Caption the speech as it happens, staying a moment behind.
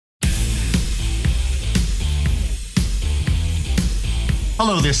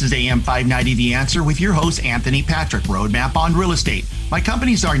Hello, this is AM 590 The Answer with your host, Anthony Patrick, Roadmap on Real Estate. My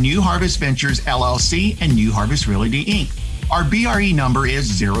companies are New Harvest Ventures, LLC, and New Harvest Realty, Inc. Our BRE number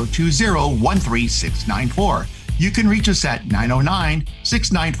is 020-13694. You can reach us at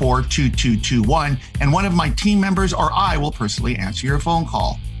 909-694-2221, and one of my team members or I will personally answer your phone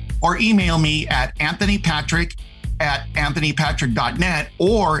call. Or email me at anthonypatrick@anthonypatrick.net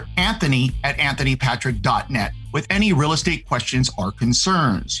or anthony@anthonypatrick.net with any real estate questions or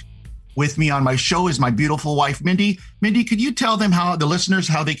concerns. With me on my show is my beautiful wife, MIndy. MIndy, could you tell them the listeners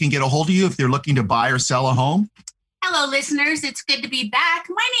how they can get a hold of you if they're looking to buy or sell a home? Hello, listeners. It's good to be back.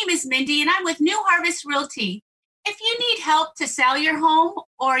 My name is Mindy, and I'm with New Harvest Realty. If you need help to sell your home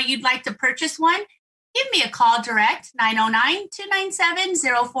or you'd like to purchase one, give me a call direct,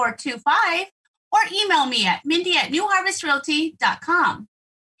 909-297-0425, or email me at mindy@newharvestrealty.com.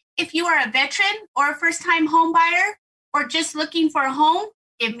 If you are a veteran or a first-time home buyer or just looking for a home,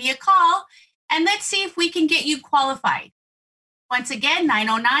 give me a call, and let's see if we can get you qualified. Once again,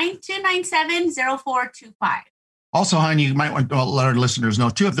 909-297-0425. Also, hon, you might want to let our listeners know,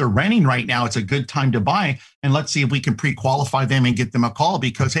 too, if they're renting right now, it's a good time to buy. And let's see if we can pre-qualify them and get them a call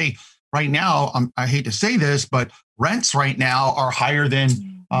because, hey, right now, I hate to say this, but rents right now are higher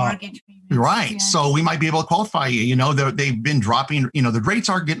than mortgage payments. Right. Yes. So we might be able to qualify you. You know, they've been dropping, the rates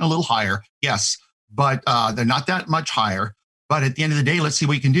are getting a little higher. Yes, but they're not that much higher. But at the end of the day, let's see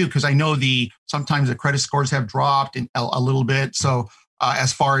what we can do. Because I know sometimes the credit scores have dropped a little bit. So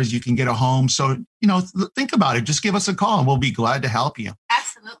as far as you can get a home. So, think about it. Just give us a call and we'll be glad to help you.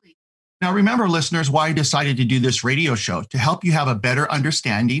 Absolutely. Now, remember, listeners, why I decided to do this radio show, to help you have a better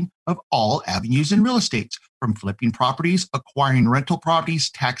understanding of all avenues in real estate, from flipping properties, acquiring rental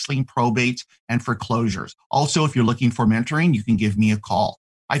properties, tax lien probates, and foreclosures. Also, if you're looking for mentoring, you can give me a call.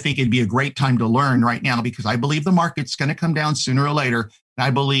 I think it'd be a great time to learn right now because I believe the market's going to come down sooner or later. And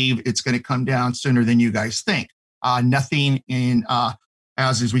I believe it's going to come down sooner than you guys think. Nothing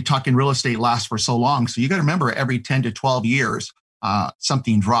as we talk in real estate lasts for so long. So you got to remember every 10 to 12 years,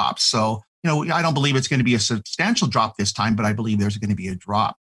 something drops. So, I don't believe it's going to be a substantial drop this time, but I believe there's going to be a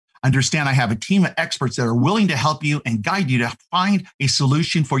drop. Understand, I have a team of experts that are willing to help you and guide you to find a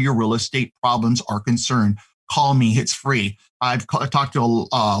solution for your real estate problems or concern. Call me. It's free. I've talked to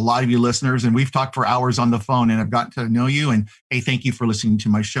a lot of you listeners, and we've talked for hours on the phone, and I've gotten to know you. And hey, thank you for listening to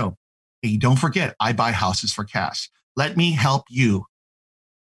my show. Hey, don't forget, I buy houses for cash. Let me help you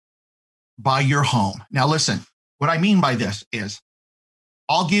buy your home. Now, listen, what I mean by this is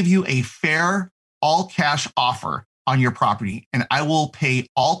I'll give you a fair all cash offer on your property, and I will pay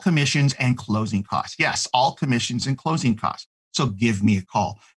all commissions and closing costs. Yes, all commissions and closing costs. So give me a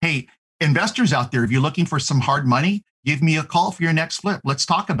call. Hey, investors out there, if you're looking for some hard money, give me a call for your next flip. Let's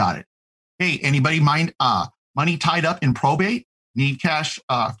talk about it. Hey, anybody mind money tied up in probate? Need cash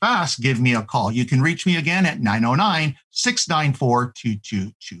fast? Give me a call. You can reach me again at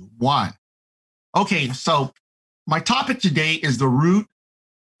 909-694-2221. Okay, so my topic today is the root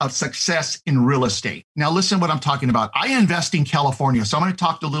of success in real estate. Now, listen what I'm talking about. I invest in California, so I'm going to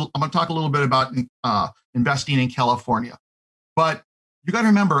talk a little bit about investing in California. But you got to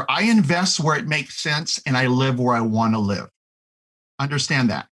remember, I invest where it makes sense, and I live where I want to live.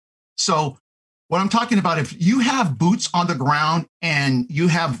 Understand that. So, what I'm talking about, if you have boots on the ground and you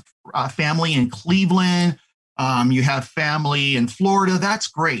have family in Cleveland, you have family in Florida, that's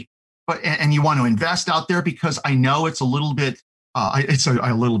great. But and you want to invest out there because I know it's a little bit. It's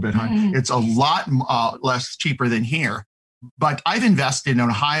a little bit, huh? It's a lot less cheaper than here. But I've invested in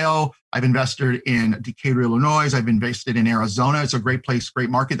Ohio. I've invested in Decatur, Illinois. I've invested in Arizona. It's a great place, great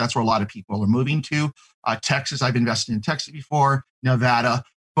market. That's where a lot of people are moving to. Texas, I've invested in Texas before, Nevada.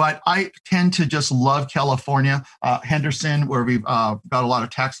 But I tend to just love California. Henderson, where we've got a lot of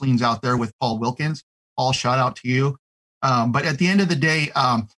tax liens out there with Paul Wilkins. Paul, shout out to you. But at the end of the day,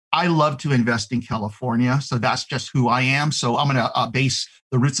 I love to invest in California. So that's just who I am. So I'm going to base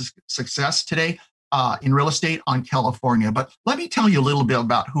the roots of success today in real estate on California. But let me tell you a little bit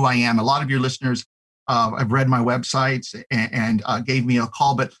about who I am. A lot of your listeners have read my websites and gave me a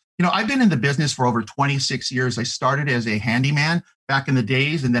call. But, I've been in the business for over 26 years. I started as a handyman back in the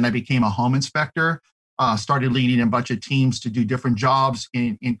days, and then I became a home inspector, started leading a bunch of teams to do different jobs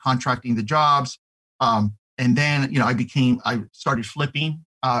in contracting the jobs. And then, I started flipping.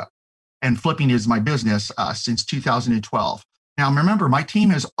 And flipping is my business since 2012. Now, remember, my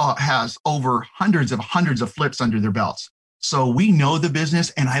team has over hundreds of flips under their belts. So we know the business,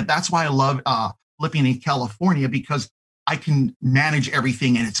 and that's why I love flipping in California, because I can manage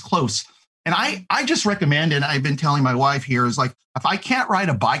everything and it's close. And I just recommend, and I've been telling my wife here, is like, if I can't ride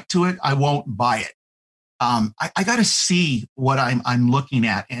a bike to it, I won't buy it. I got to see what I'm looking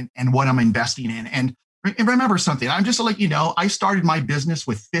at and what I'm investing in. And remember something, I'm just to let you know, I started my business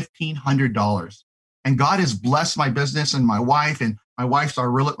with $1,500, and God has blessed my business and my wife. And my wife's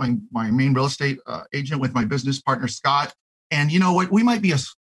my main real estate agent with my business partner, Scott. And you know what? We might be a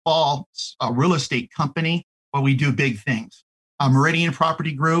small real estate company, but we do big things. Meridian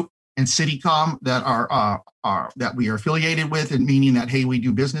Property Group and CityCom that that we are affiliated with, and meaning that, hey, we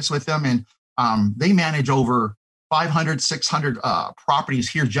do business with them. And they manage over 500, 600 properties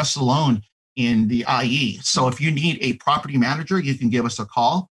here just alone in the IE. So if you need a property manager, you can give us a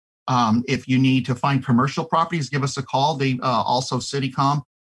call. If you need to find commercial properties, give us a call. They also CityCom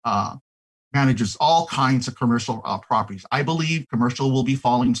manages all kinds of commercial properties. I believe commercial will be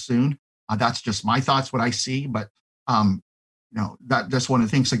falling soon. That's just my thoughts, what I see. But that's one of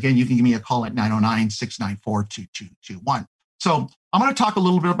the things. Again, you can give me a call at 909-694-2221. So I'm going to talk a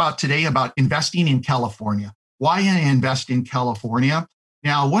little bit today about investing in California. Why I invest in California.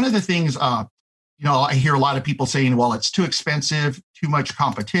 Now, one of the things, I hear a lot of people saying, well, it's too expensive, too much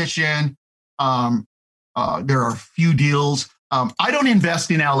competition. There are few deals. I don't invest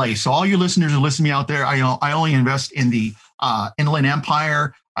in LA. So all your listeners who listen to me out there, I only invest in the Inland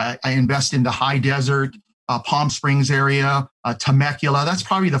Empire. I invest in the high desert, Palm Springs area, Temecula. That's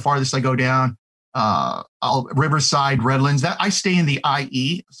probably the farthest I go down. Riverside, Redlands. That I stay in the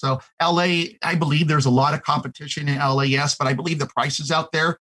IE. So LA, I believe there's a lot of competition in LA, yes, but I believe the prices out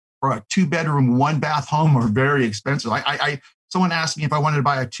there for a 2-bedroom, 1-bath home are very expensive. Someone asked me if I wanted to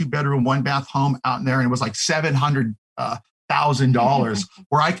buy a 2-bedroom, 1-bath home out in there, and it was like $700,000.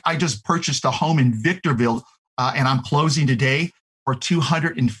 Where I just purchased a home in Victorville, and I'm closing today for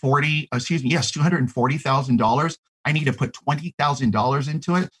 $240,000. I need to put $20,000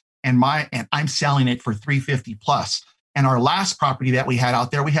 into it, and I'm selling it for $350 plus. And our last property that we had out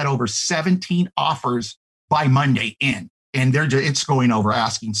there, we had over 17 offers by Monday in, and it's going over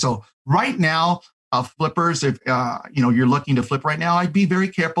asking. So right now, flippers, if you're looking to flip right now, I'd be very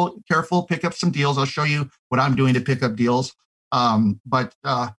careful, pick up some deals. I'll show you what I'm doing to pick up deals. But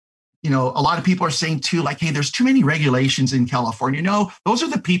a lot of people are saying too, like, hey, there's too many regulations in California. No, those are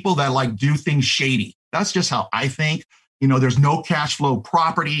the people that like do things shady. That's just how I think. There's no cash flow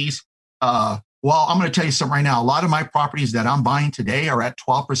properties. Well, I'm going to tell you something right now. A lot of my properties that I'm buying today are at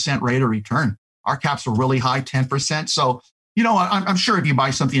 12% rate of return. Our caps are really high, 10%. So, I'm sure if you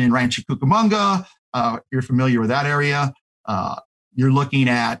buy something in Rancho Cucamonga, you're familiar with that area, you're looking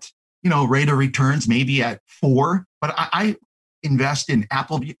at, rate of returns maybe at 4. But I invest in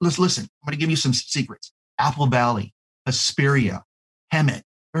Apple. Listen, I'm going to give you some secrets. Apple Valley, Hesperia, Hemet.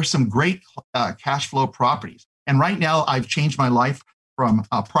 There's some great cash flow properties. And right now, I've changed my life from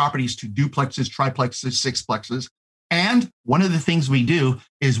properties to duplexes, triplexes, sixplexes. And one of the things we do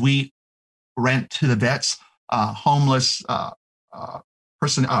is we rent to the vets, homeless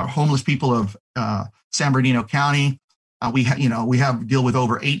people of San Bernardino County. We have deal with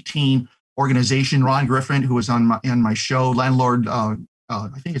over 18 organization. Ron Griffin, who was on my show, Landlord, I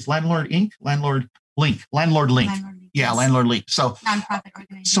think it's Landlord Inc., Landlord Link. Yeah, Landlord Link. So nonprofit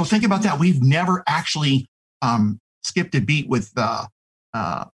organization. So think about that. We've never actually skipped a beat with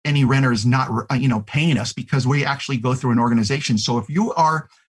any renters not paying us, because we actually go through an organization. So if you are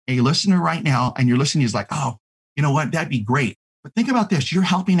a listener right now and you're listening, is like, oh, you know what, that'd be great. But think about this. You're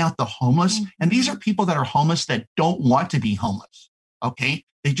helping out the homeless. Mm-hmm. And these are people that are homeless that don't want to be homeless. Okay.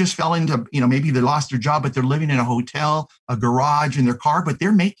 They just fell into, maybe they lost their job, but they're living in a hotel, a garage, in their car, but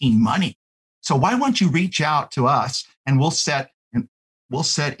they're making money. So why won't you reach out to us, and we'll set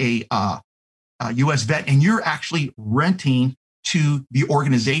a U.S. vet, and you're actually renting to the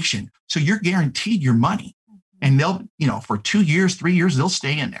organization. So you're guaranteed your money, and they'll, for 2 years, 3 years, they'll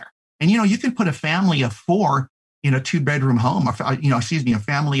stay in there. And, you can put a family of 4 in a 2-bedroom home, a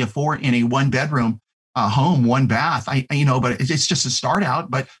family of 4 in a 1-bedroom home, 1 bath. But it's just a start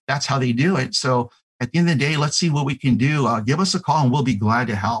out, but that's how they do it. So at the end of the day, let's see what we can do. Give us a call and we'll be glad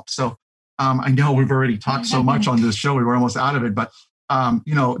to help. So I know we've already talked so much on this show, we were almost out of it, but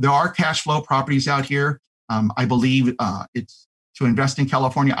there are cash flow properties out here. I believe it's to invest in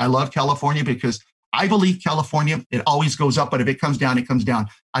California. I love California because I believe California, it always goes up, but if it comes down, it comes down.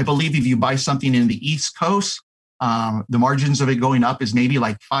 I believe if you buy something in the East Coast, the margins of it going up is maybe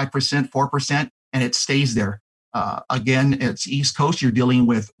like 5%, 4%, and it stays there. Again, it's East Coast. You're dealing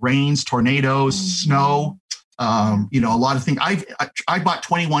with rains, tornadoes, snow, a lot of things. I bought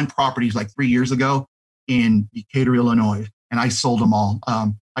 21 properties like 3 years ago in Decatur, Illinois, and I sold them all.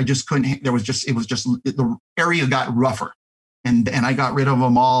 I just couldn't. The area got rougher, and I got rid of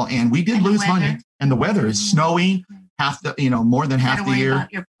them all. And we did lose money. And the weather is snowing more than half the year. You got to worry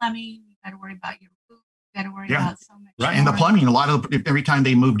about your plumbing. You got to worry about your food. got to worry Yeah. about so much. Right. And the more. plumbing, a lot of, every time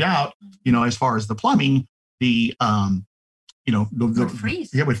they moved out, as far as the plumbing, the, Would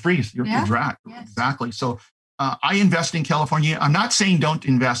freeze. Yeah, would freeze. Yeah. Right. Yes. Exactly. So I invest in California. I'm not saying don't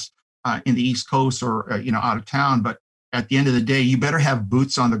invest in the East Coast or, out of town, but at the end of the day, you better have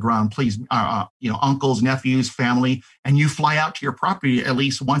boots on the ground, please. Uncles, nephews, family, and you fly out to your property at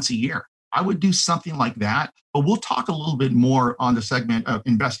least once a year. I would do something like that, but we'll talk a little bit more on the segment of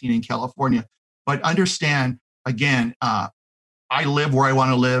investing in California. But understand, again, I live where I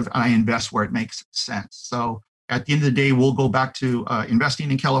want to live and I invest where it makes sense. So at the end of the day, we'll go back to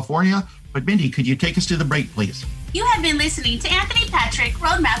investing in California. But Mindy, could you take us to the break, please? You have been listening to Anthony Patrick,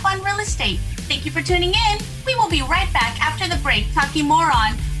 Roadmap on Real Estate. Thank you for tuning in. We will be right back after the break talking more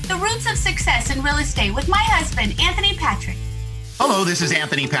on the roots of success in real estate with my husband, Anthony Patrick. Hello, this is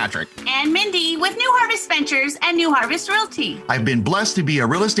Anthony Patrick. And Mindy with New Harvest Ventures and New Harvest Realty. I've been blessed to be a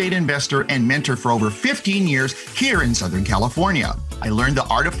real estate investor and mentor for over 15 years here in Southern California. I learned the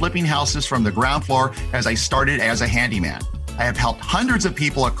art of flipping houses from the ground floor as I started as a handyman. I have helped hundreds of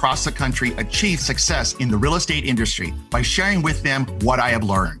people across the country achieve success in the real estate industry by sharing with them what I have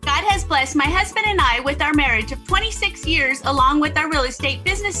learned. God has blessed my husband and I with our marriage of 26 years along with our real estate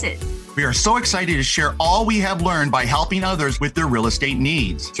businesses. We are so excited to share all we have learned by helping others with their real estate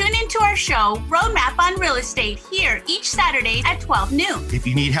needs. Tune into our show, Roadmap on Real Estate, here each Saturday at 12 noon. If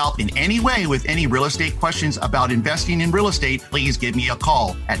you need help in any way with any real estate questions about investing in real estate, please give me a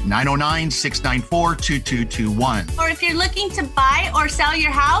call at 909-694-2221. Or if you're looking to buy or sell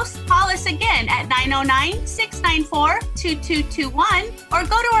your house, call us again at 909-694-2221 or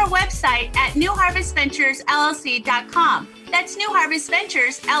go to our website at newharvestventuresllc.com. That's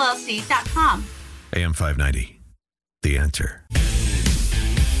newharvestventuresllc.com. AM 590, The Answer.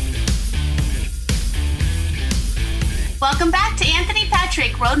 Welcome back to Anthony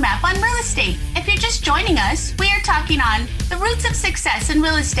Patrick, Roadmap on Real Estate. If you're just joining us, we are talking on the roots of success in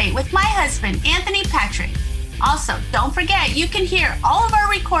real estate with my husband, Anthony Patrick. Also, don't forget, you can hear all of our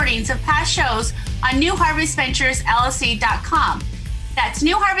recordings of past shows on newharvestventuresllc.com. That's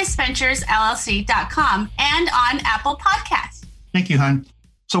newharvestventuresllc.com and on Apple Podcasts. Thank you, hon.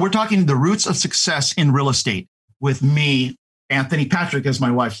 So we're talking the roots of success in real estate with me, Anthony Patrick, as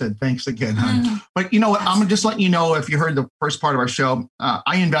my wife said. Thanks again, hon. But you know what? I'm going to just let you know, if you heard the first part of our show,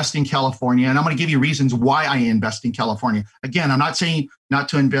 I invest in California, and I'm going to give you reasons why I invest in California. Again, I'm not saying not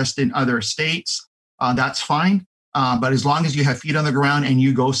to invest in other states. That's fine. But as long as you have feet on the ground and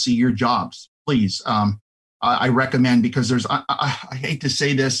you go see your jobs, please. I recommend, because there's, I hate to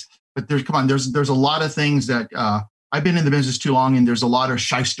say this, but there's a lot of things that I've been in the business too long, and there's a lot of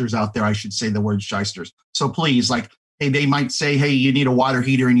shysters out there. I should say the word shysters. So please, like, hey, they might say, hey, you need a water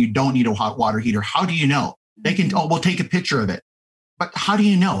heater and you don't need a hot water heater. How do you know? They can, we'll take a picture of it. But how do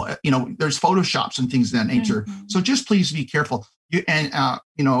you know? There's Photoshops and things of that nature. Mm-hmm. So just please be careful.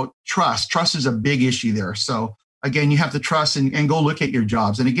 Trust is a big issue there. So again, you have to trust and go look at your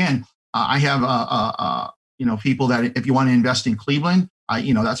jobs. And again, I have, people that if you want to invest in Cleveland,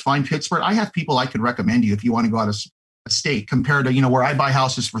 that's fine. Pittsburgh, I have people I could recommend you if you want to go out of state, compared to, where I buy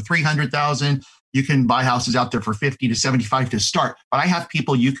houses for $300,000. You can buy houses out there for 50 to 75 to start. But I have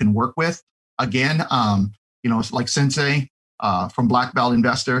people you can work with. Again, like Sensei from Black Belt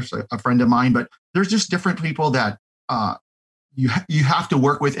Investors, a friend of mine. But there's just different people that you have to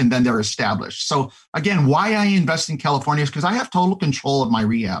work with, and then they're established. So again, why I invest in California is because I have total control of my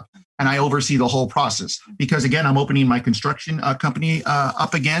rehab, and I oversee the whole process. Because again, I'm opening my construction company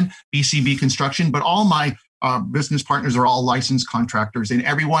up again, BCB Construction, but all my business partners are all licensed contractors, and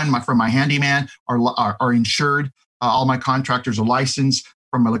everyone from my handyman are insured. All my contractors are licensed,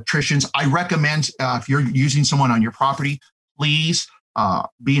 from electricians. I recommend if you're using someone on your property, please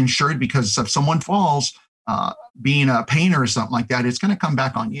be insured, because if someone falls, being a painter or something like that, it's going to come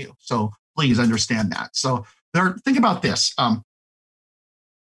back on you. So please understand that. So think about this.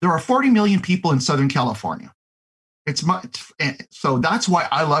 There are 40 million people in Southern California. It's much, so that's why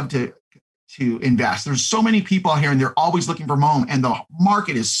I love to invest. There's so many people out here, and they're always looking for a home, and the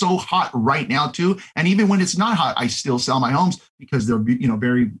market is so hot right now too. And even when it's not hot, I still sell my homes because they're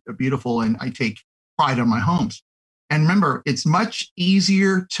very beautiful, and I take pride on my homes. And remember, it's much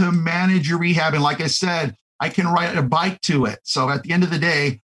easier to manage your rehab. And like I said, I can ride a bike to it. So at the end of the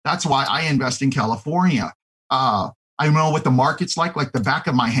day, that's why I invest in California. I know what the market's like the back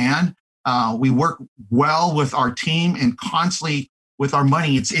of my hand. We work well with our team, and constantly with our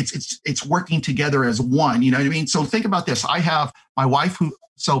money, it's working together as one. You know what I mean? So think about this. I have my wife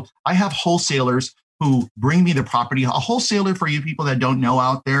I have wholesalers who bring me the property. A wholesaler, for you people that don't know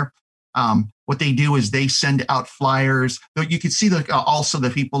out there, what they do is they send out flyers. You can see also the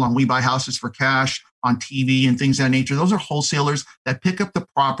people on We Buy Houses for Cash. on TV and things of that nature. Those are wholesalers that pick up the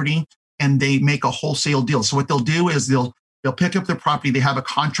property and they make a wholesale deal. So what they'll do is they'll pick up the property. They have a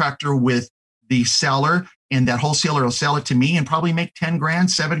contractor with the seller, and that wholesaler will sell it to me and probably make 10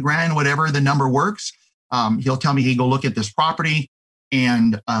 grand, 7 grand, whatever the number works. He'll tell me, hey, go look at this property,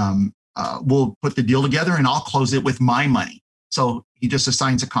 and we'll put the deal together and I'll close it with my money. So he just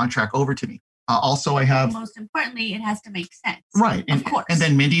assigns a contract over to me. Also, I have... Most importantly, it has to make sense. Right. Of course. And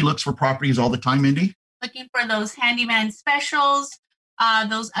then Mindy looks for properties all the time, Mindy. Looking for those handyman specials,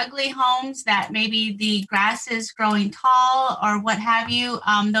 those ugly homes that maybe the grass is growing tall or what have you.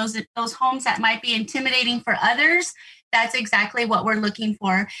 Those homes that might be intimidating for others. That's exactly what we're looking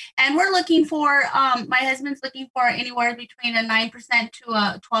for. And we're looking for, my husband's looking for anywhere between a 9% to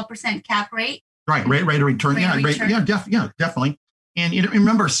a 12% cap rate. Right. Rate of return. Definitely. And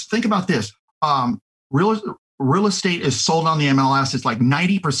remember, think about this. Real estate is sold on the MLS. It's like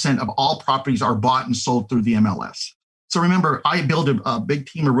 90% of all properties are bought and sold through the MLS. So remember, I build a big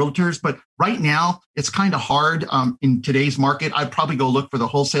team of realtors, but right now it's kind of hard in today's market. I'd probably go look for the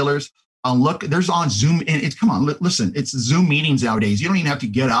wholesalers. There's on Zoom, and listen, it's Zoom meetings nowadays. You don't even have to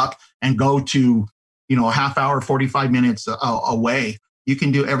get up and go to, a half hour, 45 minutes away. You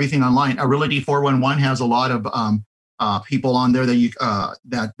can do everything online. Realty 411 has a lot of people on there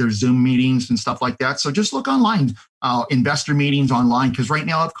that there's Zoom meetings and stuff like that. So just look online, investor meetings online, because right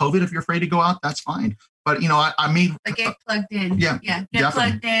now, if you're afraid to go out, that's fine. But But get plugged in. Yeah. Get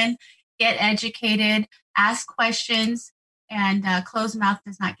plugged in, get educated, ask questions, and closed mouth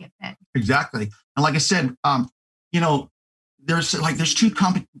does not get fed. Exactly. And like I said, there's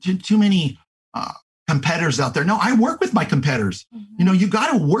too many competitors out there. No, I work with my competitors. Mm-hmm. You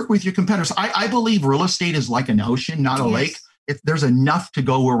got to work with your competitors. I believe real estate is like an ocean, not a lake. There's enough to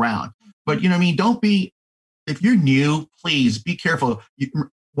go around. But if you're new, please be careful.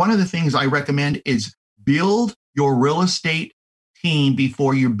 One of the things I recommend is build your real estate team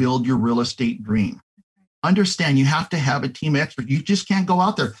before you build your real estate dream. Understand, you have to have a team of experts. You just can't go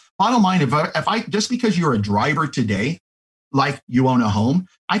out there. Bottom line, if I just because you're a driver today, like you own a home,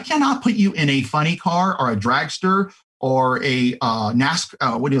 I cannot put you in a funny car or a dragster or a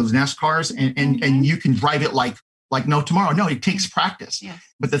NASCARs and you can drive it like no tomorrow. No, it takes practice. Yes.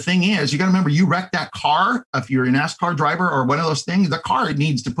 But the thing is, you got to remember, you wreck that car. If you're a NASCAR driver or one of those things, the car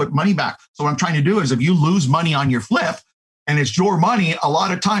needs to put money back. So what I'm trying to do is if you lose money on your flip and it's your money, a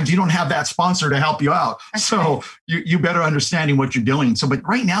lot of times you don't have that sponsor to help you out. That's so right. you better understanding what you're doing. So, but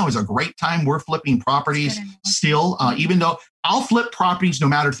right now is a great time. We're flipping properties still, even though I'll flip properties no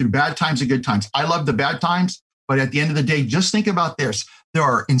matter through bad times and good times. I love the bad times, but at the end of the day, just think about this. There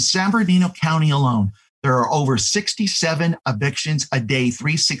are, in San Bernardino County alone, there are over 67 evictions a day,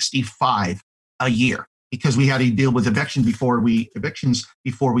 365 a year, because we had to deal with evictions before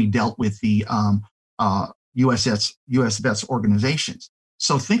we dealt with the U.S. Vets organizations.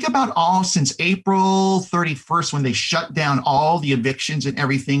 So think about all since April 31st, when they shut down all the evictions and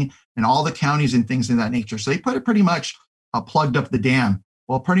everything in all the counties and things of that nature. So they put it pretty much plugged up the dam.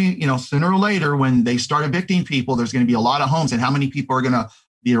 Well, sooner or later, when they start evicting people, there's going to be a lot of homes, and how many people are going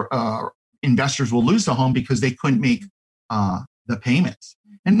to investors will lose the home because they couldn't make the payments.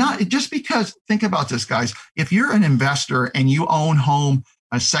 And not just because, think about this, guys, if you're an investor and you own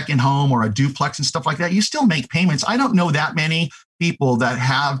a second home or a duplex and stuff like that, you still make payments. I don't know that many people that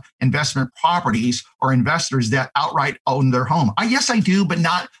have investment properties or investors that outright own their home. Yes, I do, but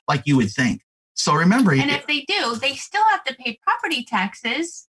not like you would think. So remember. And if they do, they still have to pay property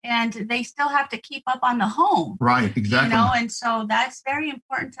taxes. And they still have to keep up on the home. Right, exactly. And so that's very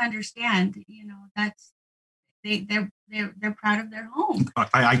important to understand. That's they're proud of their home.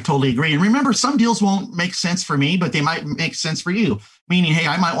 I totally agree. And remember, some deals won't make sense for me, but they might make sense for you. Meaning, hey,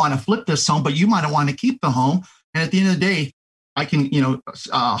 I might want to flip this home, but you might want to keep the home. And at the end of the day, I can,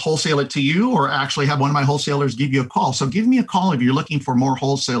 wholesale it to you, or actually have one of my wholesalers give you a call. So give me a call if you're looking for more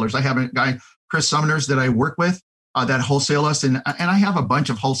wholesalers. I have a guy, Chris Sumners, that I work with. That wholesale us, and I have a bunch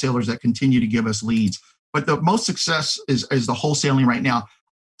of wholesalers that continue to give us leads. But the most success is the wholesaling right now.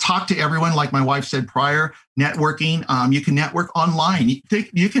 Talk to everyone, like my wife said prior. Networking, you can network online.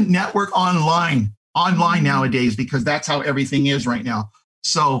 You can network online nowadays, because that's how everything is right now.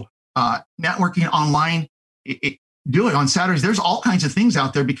 So networking online, do it on Saturdays. There's all kinds of things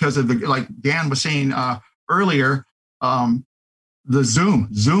out there because of like Dan was saying earlier. The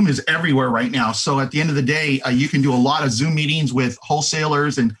Zoom is everywhere right now. So at the end of the day, you can do a lot of Zoom meetings with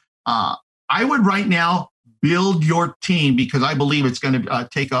wholesalers. And I would right now build your team, because I believe it's going to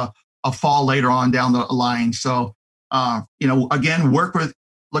take a fall later on down the line. So, again,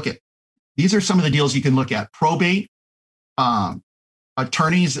 these are some of the deals you can look at. Probate,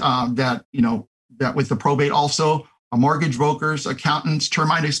 attorneys that, that with the probate also, mortgage brokers, accountants,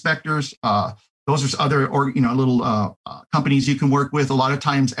 termite inspectors. Those are other little companies you can work with. A lot of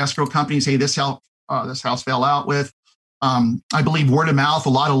times escrow companies, hey, this house fell out with. I believe word of mouth, a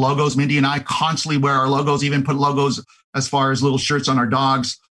lot of logos. Mindy and I constantly wear our logos, even put logos as far as little shirts on our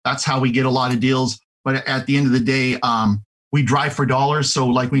dogs. That's how we get a lot of deals. But at the end of the day, we drive for dollars. So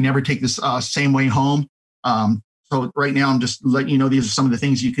like we never take this same way home. So right now I'm just letting you know, these are some of the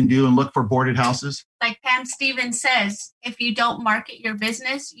things you can do and look for boarded houses. Like Pam Stevens says, if you don't market your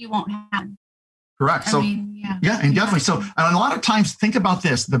business, you won't have it. Correct. And definitely. So, and a lot of times, think about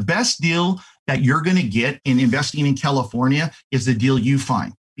this. The best deal that you're going to get in investing in California is the deal you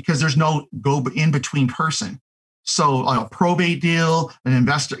find, because there's no go in between person. So a probate deal, an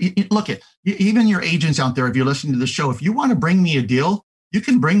investor, look at even your agents out there. If you're listening to the show, if you want to bring me a deal, you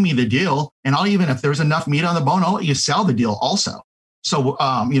can bring me the deal. And I'll even, if there's enough meat on the bone, I'll let you sell the deal also. So,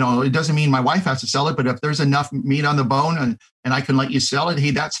 it doesn't mean my wife has to sell it, but if there's enough meat on the bone and I can let you sell it,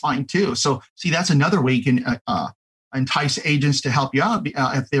 hey, that's fine too. So see, that's another way you can entice agents to help you out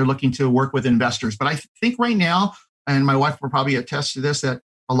if they're looking to work with investors. But I think right now, and my wife will probably attest to this, that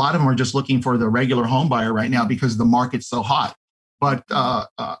a lot of them are just looking for the regular home buyer right now because the market's so hot. But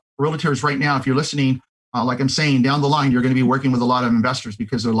realtors right now, if you're listening, like I'm saying, down the line, you're going to be working with a lot of investors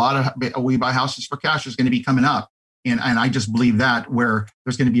because a lot of We Buy Houses for Cash is going to be coming up. And I just believe that, where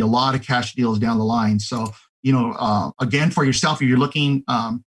there's going to be a lot of cash deals down the line. So, again, for yourself, if you're looking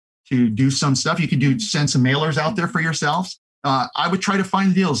to do some stuff, you can send some mailers out there for yourselves. I would try to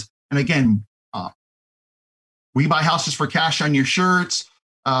find deals. And again, We Buy Houses for Cash on your shirts,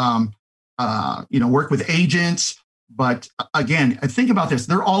 work with agents. But again, think about this.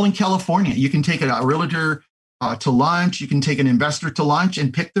 They're all in California. You can take a realtor to lunch. You can take an investor to lunch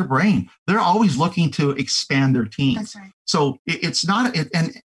and pick their brain. They're always looking to expand their team. That's right. So it's not,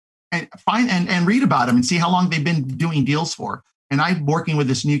 and find and read about them and see how long they've been doing deals for. And I'm working with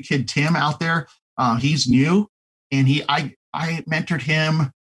this new kid, Tim, out there. He's new, and I mentored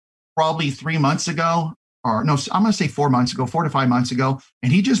him probably 3 months ago, or no, I'm going to say 4 months ago, 4 to 5 months ago.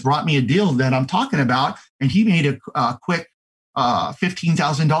 And he just brought me a deal that I'm talking about. And he made a quick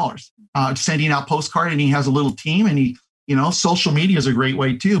 $15,000 sending out postcard, and he has a little team, and he, social media is a great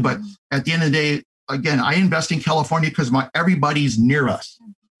way too. But at the end of the day, again, I invest in California because everybody's near us.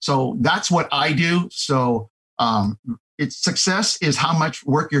 So that's what I do. So it's success is how much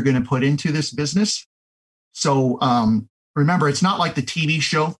work you're going to put into this business. So remember, it's not like the TV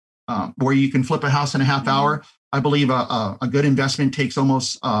show where you can flip a house in a half hour. I believe a good investment takes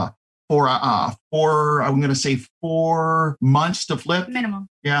almost 4 months to flip. Minimum.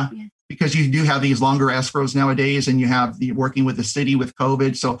 Yeah. Because you do have these longer escrows nowadays, and you have the working with the city with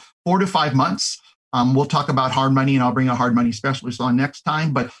COVID. So 4 to 5 months. We'll talk about hard money, and I'll bring a hard money specialist on next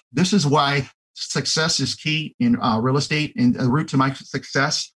time. But this is why success is key in real estate. And the route to my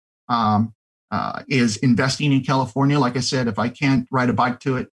success is investing in California. Like I said, if I can't ride a bike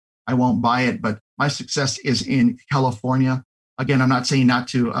to it, I won't buy it. But my success is in California. Again, I'm not saying not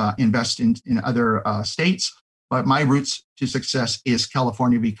to invest in other states, but my roots to success is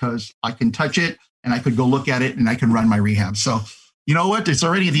California because I can touch it and I could go look at it and I can run my rehab. So you know what? It's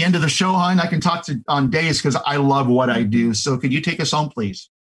already at the end of the show, hon. I can talk on days because I love what I do. So could you take us home, please?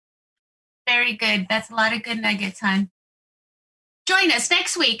 Very good. That's a lot of good nuggets, hon. Join us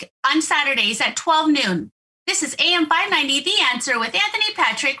next week on Saturdays at 12 noon. This is AM 590, The Answer with Anthony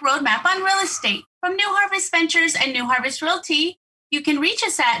Patrick, Roadmap on Real Estate. From New Harvest Ventures and New Harvest Realty, you can reach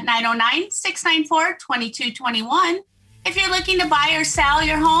us at 909-694-2221. If you're looking to buy or sell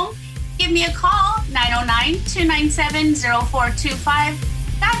your home, give me a call,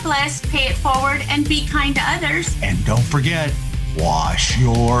 909-297-0425. God bless, pay it forward, and be kind to others. And don't forget, wash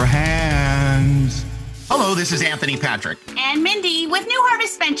your hands. Hello, this is Anthony Patrick. And Mindy with New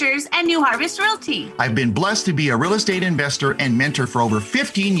Harvest Ventures and New Harvest Realty. I've been blessed to be a real estate investor and mentor for over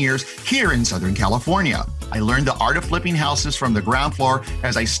 15 years here in Southern California. I learned the art of flipping houses from the ground floor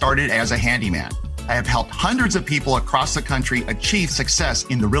as I started as a handyman. I have helped hundreds of people across the country achieve success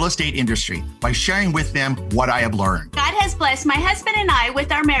in the real estate industry by sharing with them what I have learned. God has blessed my husband and I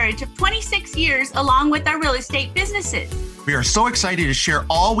with our marriage of 26 years along with our real estate businesses. We are so excited to share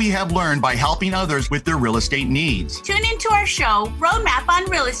all we have learned by helping others with their real estate needs. Tune into our show, Roadmap on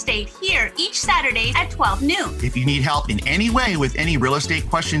Real Estate, here each Saturday at 12 noon. If you need help in any way with any real estate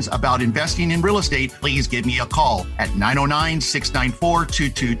questions about investing in real estate, please give me a call at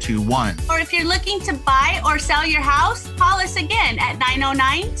 909-694-2221. Or if you're looking to buy or sell your house, call us again at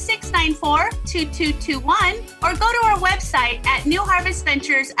 909-694-2221 or go to our website at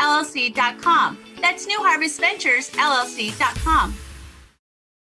newharvestventuresllc.com. That's newharvestventuresllc.com.